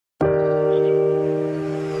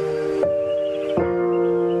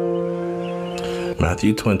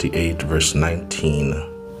Matthew 28 verse 19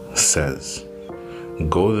 says,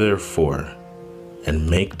 "Go therefore and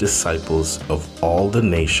make disciples of all the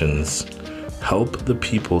nations, help the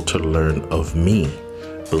people to learn of me,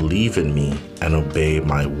 believe in me, and obey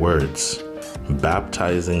my words,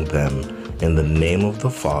 baptizing them in the name of the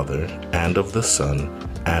Father and of the Son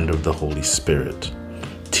and of the Holy Spirit,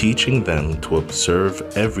 teaching them to observe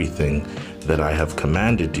everything that I have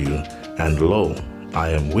commanded you, and lo,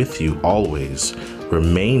 I am with you always,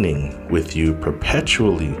 remaining with you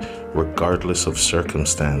perpetually, regardless of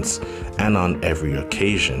circumstance, and on every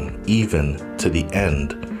occasion, even to the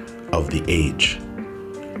end of the age."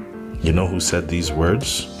 You know who said these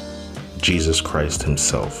words? Jesus Christ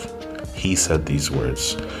himself. He said these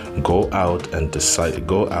words. Go out and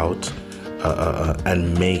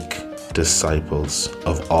and make disciples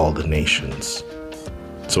of all the nations.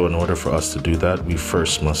 So in order for us to do that, we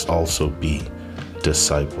first must also be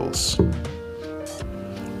disciples.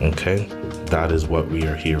 Okay? That is what we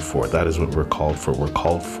are here for. That is what we're called for. We're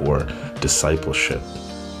called for discipleship.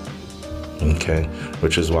 Okay?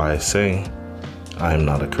 Which is why I say I am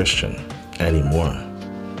not a Christian anymore.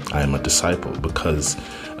 I am a disciple, because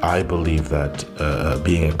I believe that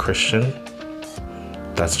being a Christian,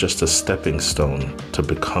 that's just a stepping stone to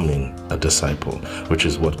becoming a disciple, which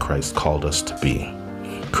is what Christ called us to be.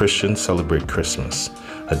 Christians celebrate Christmas,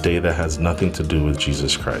 a day that has nothing to do with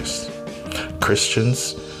Jesus Christ.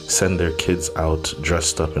 Christians send their kids out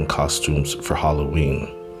dressed up in costumes for Halloween.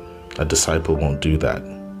 A disciple won't do that.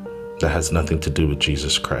 That has nothing to do with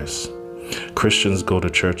Jesus Christ. Christians go to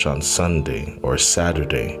church on Sunday or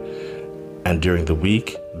Saturday, and during the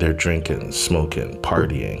week, they're drinking, smoking,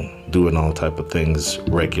 partying, doing all type of things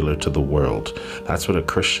regular to the world. That's what a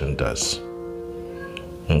Christian does.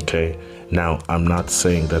 Okay? Now, I'm not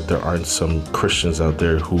saying that there aren't some Christians out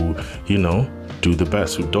there who, do the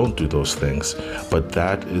best, who don't do those things. But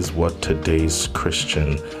that is what today's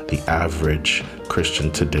Christian, the average Christian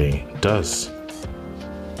today, does.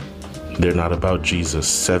 They're not about Jesus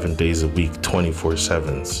 7 days a week,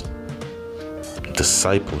 24/7s.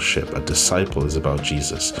 Discipleship. A disciple is about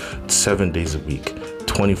Jesus 7 days a week,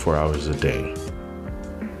 24 hours a day.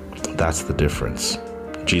 That's the difference.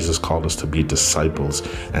 Jesus called us to be disciples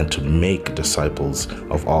and to make disciples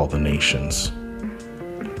of all the nations.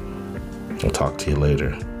 I'll talk to you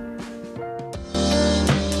later.